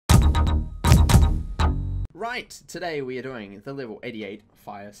Right, today we are doing the level 88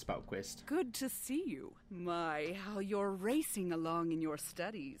 fire spell quest. Good to see you. My, how you're racing along in your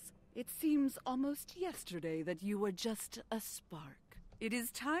studies. It seems almost yesterday that you were just a spark. It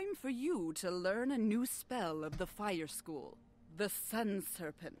is time for you to learn a new spell of the fire school. The Sun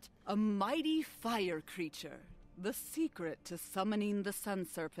Serpent, a mighty fire creature. The secret to summoning the Sun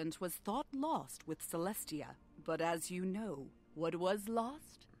Serpent was thought lost with Celestia. But as you know, what was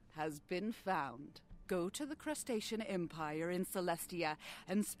lost has been found. Go to the Crustacean Empire in Celestia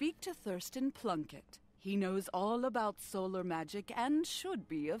and speak to Thurston Plunkett. He knows all about solar magic and should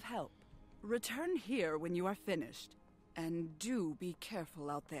be of help. Return here when you are finished. And do be careful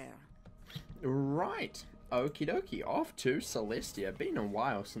out there. Right, okie dokie, off to Celestia. Been a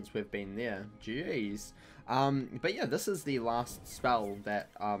while since we've been there, jeez. But yeah, this is the last spell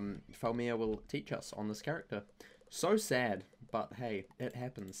that Falmir will teach us on this character. So sad, but hey, it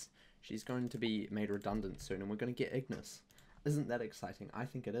happens. She's going to be made redundant soon, and we're going to get Ignis. Isn't that exciting? I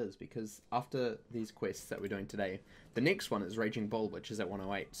think it is, because after these quests that we're doing today, the next one is Raging Bull, which is at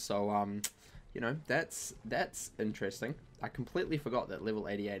 108. So, you know, that's interesting. I completely forgot that level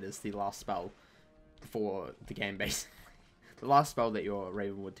 88 is the last spell for the game, basically. The last spell that your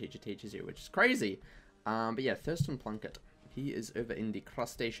Ravenwood teacher teaches you, which is crazy. But yeah, Thurston Plunkett. He is over in the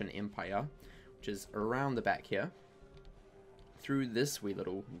Crustacean Empire, which is around the back here. Through this wee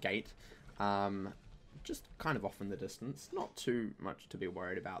little gate, just kind of off in the distance. Not too much to be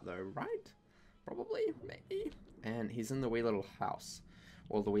worried about though, right? Probably, maybe. And he's in the wee little house,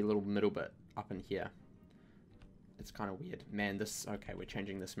 or the wee little middle bit up in here. It's kind of weird. Man, this, okay, we're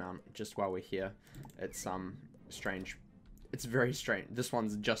changing this mount just while we're here. It's, strange. It's very strange. This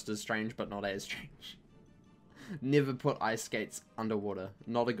one's just as strange, but not as strange. Never put ice skates underwater.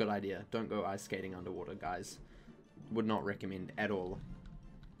 Not a good idea. Don't go ice skating underwater, guys. Would not recommend at all.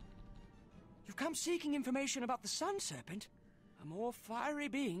 You've come seeking information about the Sun Serpent? A more fiery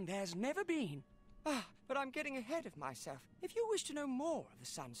being there's never been. But I'm getting ahead of myself. If you wish to know more of the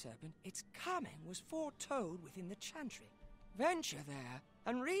Sun Serpent, its coming was foretold within the Chantry. Venture there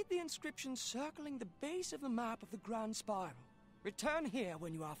and read the inscription circling the base of the map of the Grand Spiral. Return here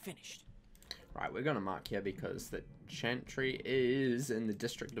when you are finished. Right, we're going to mark here because the Chantry is in the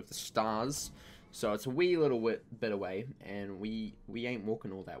District of the Stars. So it's a wee little bit away, and we ain't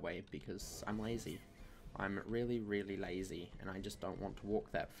walking all that way because I'm lazy. I'm really, really lazy, and I just don't want to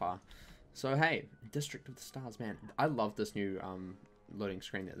walk that far. So hey, District of the Stars, man. I love this new loading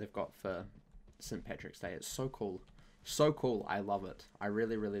screen that they've got for St. Patrick's Day. It's so cool. So cool, I love it. I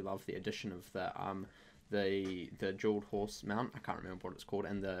really, really love the addition of the jeweled horse mount, I can't remember what it's called,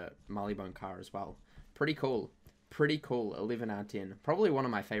 and the Marleybone car as well. Pretty cool. Pretty cool, 11 out of 10. Probably one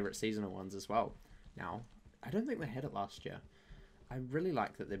of my favourite seasonal ones as well. Now, I don't think they had it last year. I really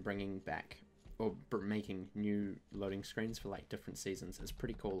like that they're bringing back, or making new loading screens for like different seasons. It's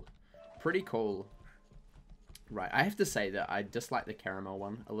pretty cool. Pretty cool. Right, I have to say that I dislike the caramel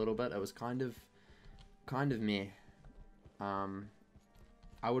one a little bit. It was kind of meh.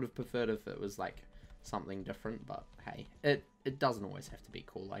 I would have preferred if it was like something different, but hey, it doesn't always have to be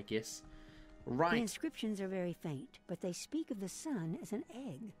cool, I guess. Right. The inscriptions are very faint, but they speak of the sun as an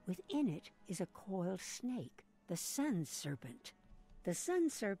egg. Within it is a coiled snake, the Sun Serpent. The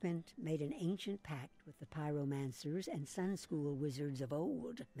Sun Serpent made an ancient pact with the pyromancers and sun school wizards of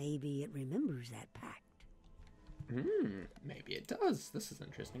old. Maybe it remembers that pact. Maybe it does. This is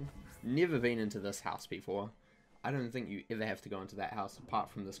interesting. Never been into this house before. I don't think you ever have to go into that house apart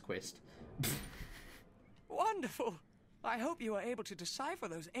from this quest. Wonderful! I hope you are able to decipher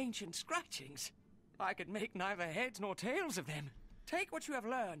those ancient scratchings. I could make neither heads nor tails of them. Take what you have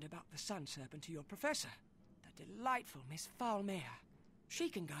learned about the Sun Serpent to your professor, the delightful Miss Falmir. She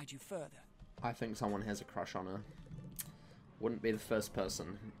can guide you further. I think someone has a crush on her. Wouldn't be the first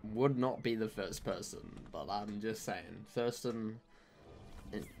person. Would not be the first person, but I'm just saying. Thurston...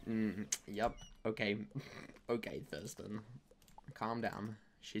 Yep. Okay. Okay, Thurston. Calm down.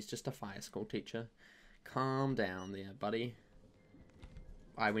 She's just a fire school teacher. Calm down there, buddy.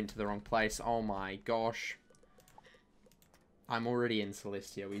 I went to the wrong place. Oh my gosh. I'm already in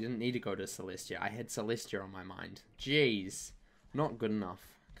Celestia. We didn't need to go to Celestia. I had Celestia on my mind. Jeez. Not good enough.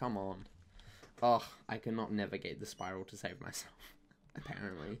 Come on. Ugh, I cannot navigate the spiral to save myself.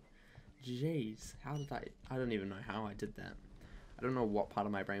 Apparently. Jeez. How did I don't even know how I did that. I don't know what part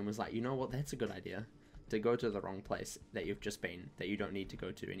of my brain was like, you know what, that's a good idea. To go to the wrong place that you've just been, that you don't need to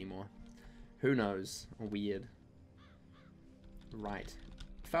go to anymore. Who knows? Weird. Right.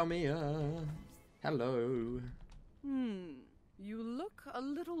 Falmir. Hello. You look a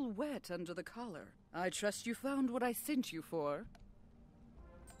little wet under the collar. I trust you found what I sent you for.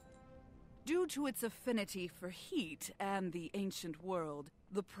 Due to its affinity for heat and the ancient world,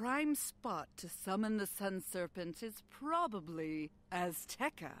 the prime spot to summon the Sun Serpent is probably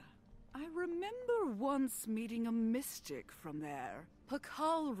Azteca. I remember once meeting a mystic from there,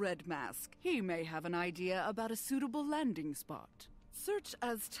 Pakal Redmask. He may have an idea about a suitable landing spot. Search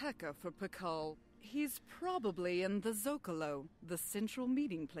Azteca for Pakal. He's probably in the Zocalo, the central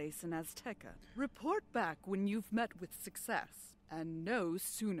meeting place in Azteca. Report back when you've met with success, and no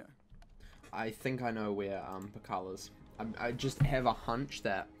sooner. I think I know where Pakal is. I just have a hunch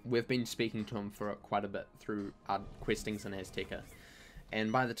that we've been speaking to him for quite a bit through our questings in Azteca.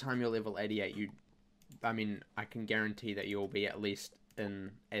 And by the time you're level 88, I can guarantee that you'll be at least in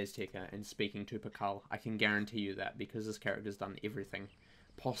Azteca and speaking to Pakal. I can guarantee you that, because this character's done everything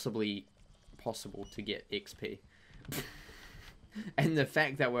possible to get XP. And the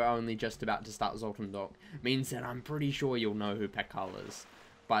fact that we're only just about to start Zoltundok means that I'm pretty sure you'll know who Pakal is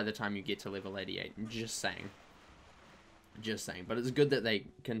by the time you get to level 88. Just saying. Just saying. But it's good that they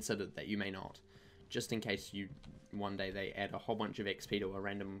considered that you may not. Just in case one day they add a whole bunch of XP to a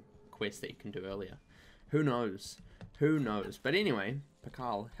random quest that you can do earlier. Who knows? Who knows? But anyway,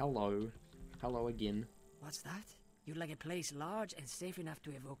 Pakal, hello. Hello again. What's that? You'd like a place large and safe enough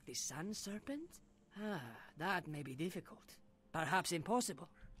to evoke the Sun Serpent? Ah, that may be difficult. Perhaps impossible.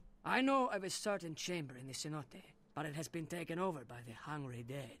 I know of a certain chamber in the cenote, but it has been taken over by the hungry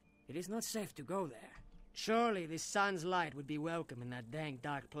dead. It is not safe to go there. Surely the sun's light would be welcome in that dang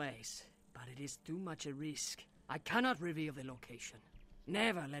dark place, but it is too much a risk. I cannot reveal the location.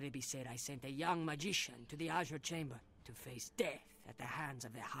 Never let it be said I sent a young magician to the Azure Chamber to face death at the hands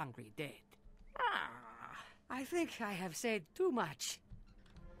of the hungry dead. I think I have said too much.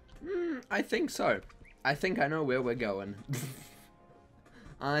 I think so. I think I know where we're going.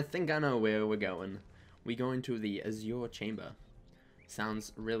 I think I know where we're going. We go into the Azure Chamber.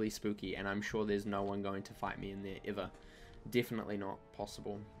 Sounds really spooky, and I'm sure there's no one going to fight me in there ever. Definitely not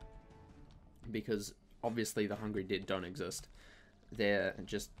possible. Because obviously the hungry dead don't exist. They're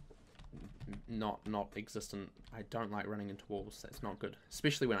just not existent. I don't like running into walls. That's not good.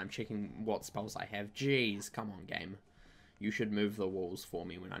 Especially when I'm checking what spells I have. Jeez, come on, game. You should move the walls for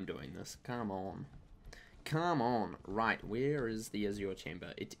me when I'm doing this. Come on. Come on. Right, where is the Azure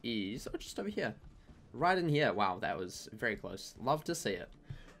Chamber? It is... oh, just over here. Right in here. Wow, that was very close. Love to see it.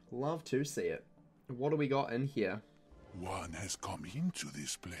 Love to see it. What do we got in here? One has come into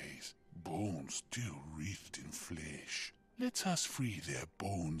this place, bones still wreathed in flesh. Let us free their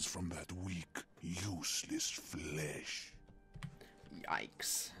bones from that weak, useless flesh.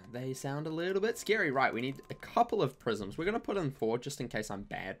 Yikes. They sound a little bit scary. Right, we need a couple of prisms. We're going to put in 4 just in case I'm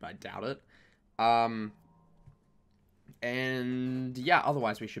bad, but I doubt it. And yeah,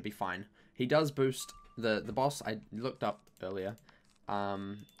 otherwise we should be fine. He does boost the boss I looked up earlier.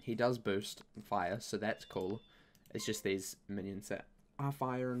 He does boost fire, so that's cool. It's just these minions that are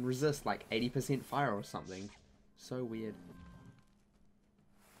fire and resist like 80% fire or something. So weird.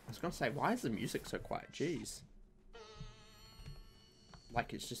 I was gonna say, why is the music so quiet? Jeez.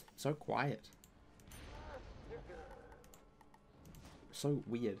 Like, it's just so quiet. So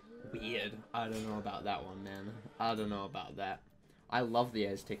weird. Weird. I don't know about that one, man. I don't know about that. I love the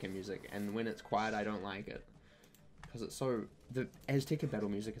Azteca music, and when it's quiet, I don't like it. Because it's so... the Azteca battle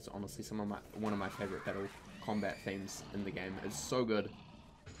music is honestly one of my favorite battle combat themes in the game. It's so good.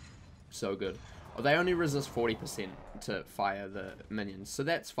 So good. Oh, they only resist 40% to fire the minions, so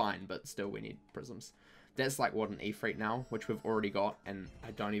that's fine, but still we need prisms. That's like what an Ifrit now, which we've already got, and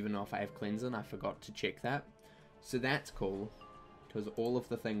I don't even know if I have cleanse in. I forgot to check that. So that's cool, because all of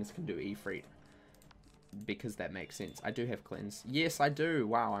the things can do Ifrit. Because that makes sense. I do have cleanse. Yes, I do.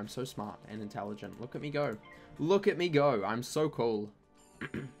 Wow, I'm so smart and intelligent. Look at me go. Look at me go. I'm so cool.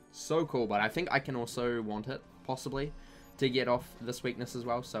 So cool, but I think I can also want it, possibly, to get off this weakness as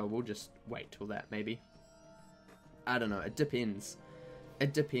well, so we'll just wait till that, maybe. I don't know. It depends.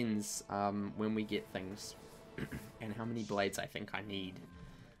 It depends when we get things and how many blades I think I need.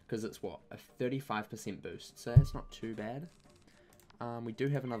 Because it's, what, a 35% boost, so that's not too bad. We do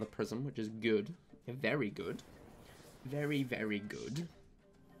have another prism, which is good. Very good. Very, very good.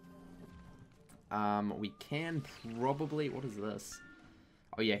 We can probably... what is this?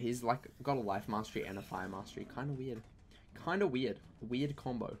 Oh yeah, he's like got a life mastery and a fire mastery. Kind of weird. Kind of weird. Weird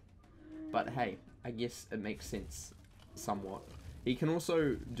combo. But hey, I guess it makes sense somewhat. He can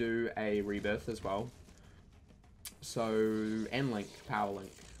also do a rebirth as well. So, and Link, Power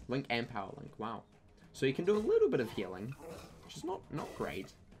Link. Link and Power Link, wow. So he can do a little bit of healing, which is not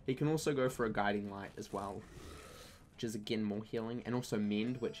great. He can also go for a Guiding Light as well, which is again more healing. And also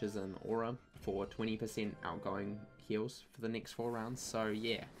Mend, which is an aura for 20% outgoing heals for the next 4 rounds. So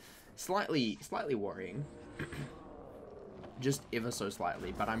yeah, Slightly worrying. Just ever so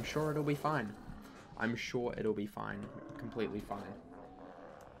slightly, but I'm sure it'll be fine. I'm sure it'll be fine. Completely fine.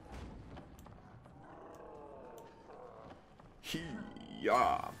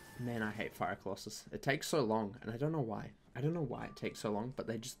 Yeah. Man, I hate Fire Colossus. It takes so long, and I don't know why. I don't know why it takes so long, but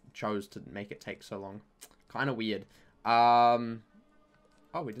they just chose to make it take so long. Kind of weird. Oh,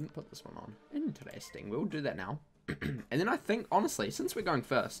 we didn't put this one on. Interesting. We'll do that now. And then I think, honestly, since we're going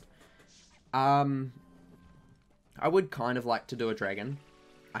first, I would kind of like to do a dragon.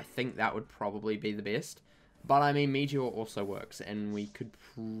 I think that would probably be the best. But, I mean, Meteor also works, and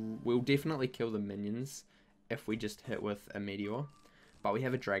we'll definitely kill the minions if we just hit with a Meteor. But we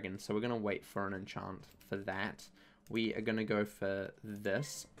have a dragon, so we're going to wait for an enchant for that. We are going to go for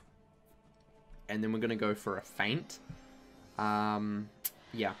this. And then we're going to go for a feint.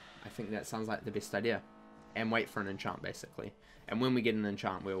 Yeah, I think that sounds like the best idea. And wait for an enchant, basically. And when we get an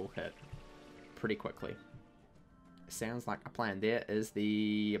enchant, we'll hit pretty quickly. Sounds like a plan. There is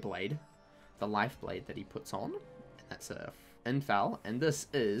the blade. The life blade that he puts on. That's a infal. And this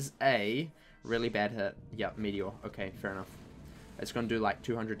is a really bad hit. Yep, Meteor. Okay, fair enough. It's going to do like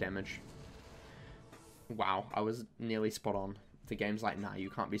 200 damage. Wow, I was nearly spot on. The game's like, nah, you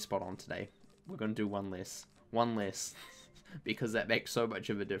can't be spot on today. We're going to do one less. One less. Because that makes so much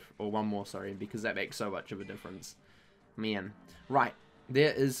of a difference. Or one more, sorry. Because that makes so much of a difference. Man. Right.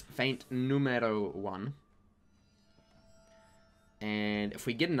 There is feint numero 1. And if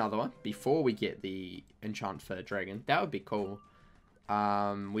we get another one before we get the enchant for dragon, that would be cool.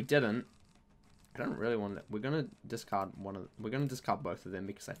 We didn't. I don't really want to. We're gonna discard we're gonna discard both of them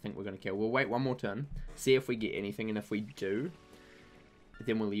because I think we're gonna kill. We'll wait one more turn, see if we get anything, and if we do,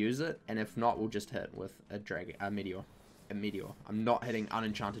 then we'll use it. And if not, we'll just hit with a dragon, a meteor. I'm not hitting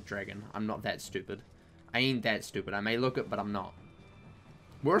unenchanted dragon. I'm not that stupid. I ain't that stupid. I may look it, but I'm not.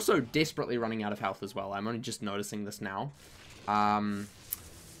 We're also desperately running out of health as well. I'm only just noticing this now. Yeah,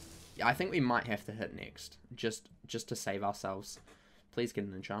 I think we might have to hit next, just to save ourselves. Please get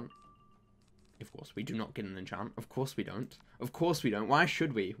an enchant. Of course, we do not get an enchant. Of course we don't. Of course we don't. Why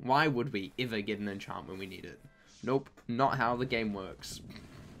should we? Why would we ever get an enchant when we need it? Nope, not how the game works.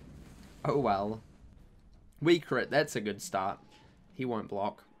 Oh well. We crit, that's a good start. He won't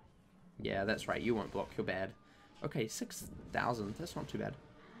block. Yeah, that's right, you won't block, you're bad. Okay, 6,000, that's not too bad.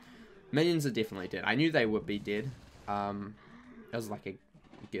 Minions are definitely dead. I knew they would be dead. It was like a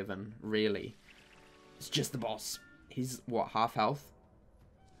given, really. It's just the boss. He's, what, half health?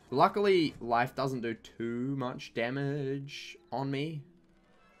 Luckily, life doesn't do too much damage on me,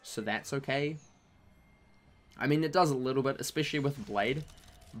 so that's okay. I mean, it does a little bit, especially with Blade,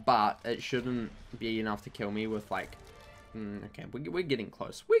 but it shouldn't be enough to kill me with, like... okay, we're getting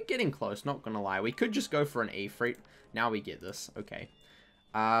close. We're getting close, not gonna lie. We could just go for an Efreet. Now we get this, okay.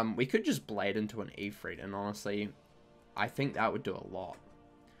 We could just Blade into an Efreet, and honestly, I think that would do a lot.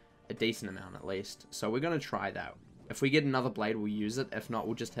 A decent amount, at least. So we're gonna try that. If we get another Blade, we'll use it. If not,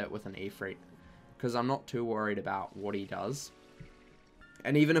 we'll just hit with an Efreet. Because I'm not too worried about what he does.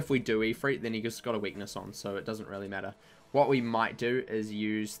 And even if we do Efreet, then he just got a weakness on, so it doesn't really matter. What we might do is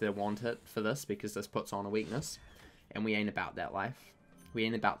use the Wand Hit for this, because this puts on a weakness. And we ain't about that life. We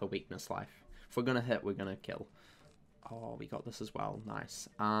ain't about the weakness life. If we're gonna hit, we're gonna kill. Oh, we got this as well. Nice.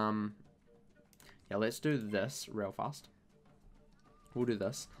 Yeah, let's do this real fast. We'll do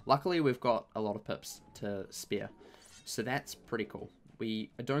this. Luckily, we've got a lot of pips to spare. So that's pretty cool. We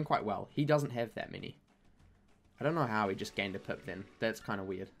are doing quite well. He doesn't have that many. I don't know how he just gained a pip then. That's kind of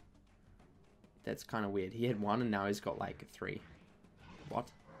weird. That's kind of weird. He had 1 and now he's got like 3. What?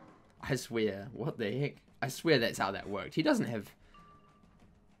 I swear. What the heck? I swear that's how that worked. He doesn't have...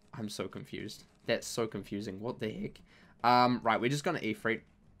 I'm so confused. That's so confusing. What the heck? Right, we're just going to Efreet.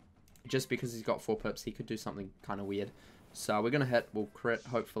 Just because he's got 4 pips, he could do something kind of weird. So we're going to hit. We'll crit,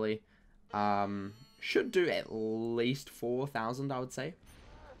 hopefully. Should do at least 4,000, I would say.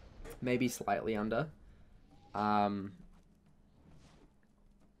 Maybe slightly under.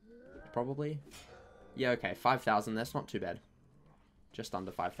 Probably. Yeah, okay. 5,000. That's not too bad. Just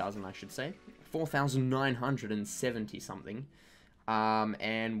under 5,000, I should say. 4,970 something.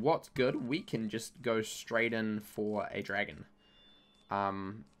 And what's good, we can just go straight in for a dragon. Yeah,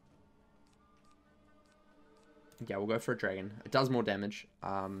 we'll go for a dragon. It does more damage.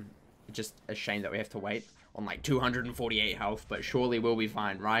 Just a shame that we have to wait on like 248 health, but surely we'll be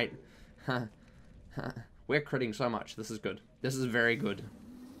fine, right? We're critting so much. This is good. This is very good.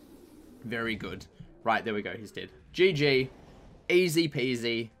 Very good. Right, there we go. He's dead. GG. Easy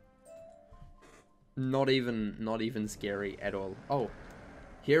peasy. Not even scary at all. Oh,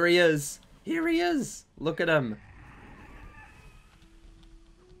 here he is. Here he is. Look at him.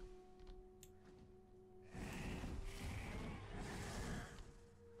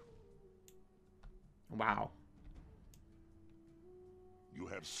 Wow. You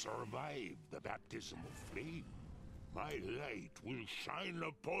have survived the baptismal flame. My light will shine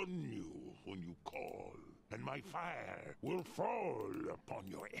upon you when you call, and my fire will fall upon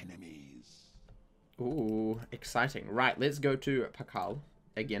your enemies. Ooh, exciting. Right, let's go to Pakal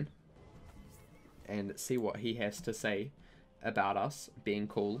again and see what he has to say about us being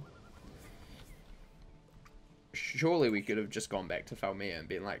cool. Surely we could have just gone back to Falmea and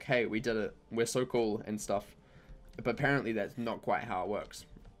been like, hey, we did it, we're so cool and stuff. But apparently that's not quite how it works.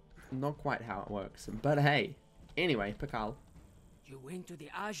 Not quite how it works. But hey, anyway, Pakal. You went to the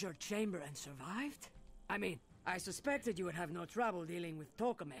Azure Chamber and survived? I mean, I suspected you would have no trouble dealing with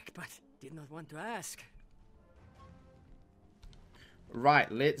Tokamek, but did not want to ask. Right,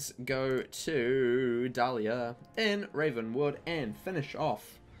 let's go to Dahlia in Ravenwood and finish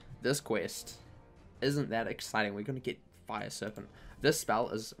off this quest. Isn't that exciting? We're going to get Fire Serpent. This spell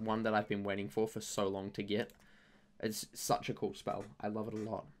is one that I've been waiting for so long to get. It's such a cool spell. I love it a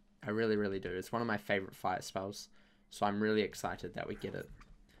lot. I really, really do. It's one of my favorite fire spells. So I'm really excited that we get it.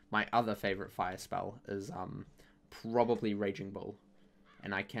 My other favorite fire spell is probably Raging Bull.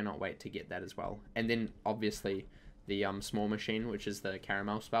 And I cannot wait to get that as well. And then, obviously, the Small Machine, which is the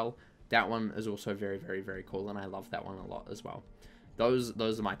Caramel spell. That one is also very, very, very cool. And I love that one a lot as well.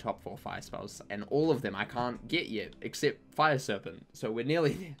 Those are my top 4 fire spells. And all of them I can't get yet, except Fire Serpent. So we're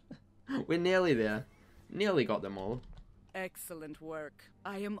nearly there. We're nearly there. Nearly got them all. Excellent work.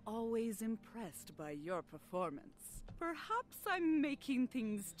 I am always impressed by your performance. Perhaps I'm making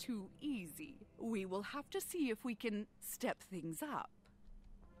things too easy. We will have to see if we can step things up.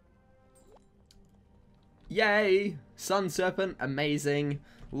 Yay! Sun Serpent, amazing.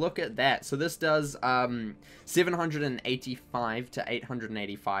 Look at that. So this does 785 to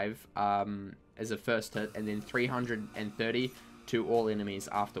 885 as a first hit, and then 330 to all enemies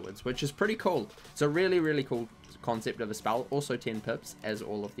afterwards, which is pretty cool. It's a really, really cool concept of a spell. Also 10 pips, as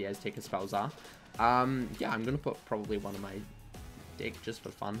all of the Azteca spells are. Yeah, I'm going to put probably one of my deck just for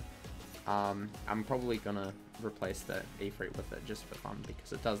fun. I'm probably going to replace the Ifrit with it just for fun,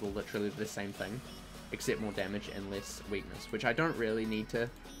 because it does literally the same thing, except more damage and less weakness, which I don't really need to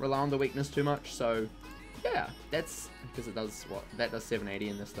rely on the weakness too much. So yeah, that's because it does what that does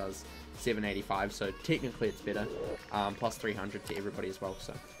 780 and this does 785, so technically it's better. Plus 300 to everybody as well,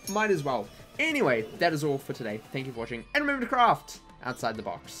 so might as well. Anyway, that is all for today. Thank you for watching, and remember to craft outside the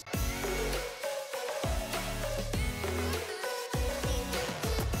box.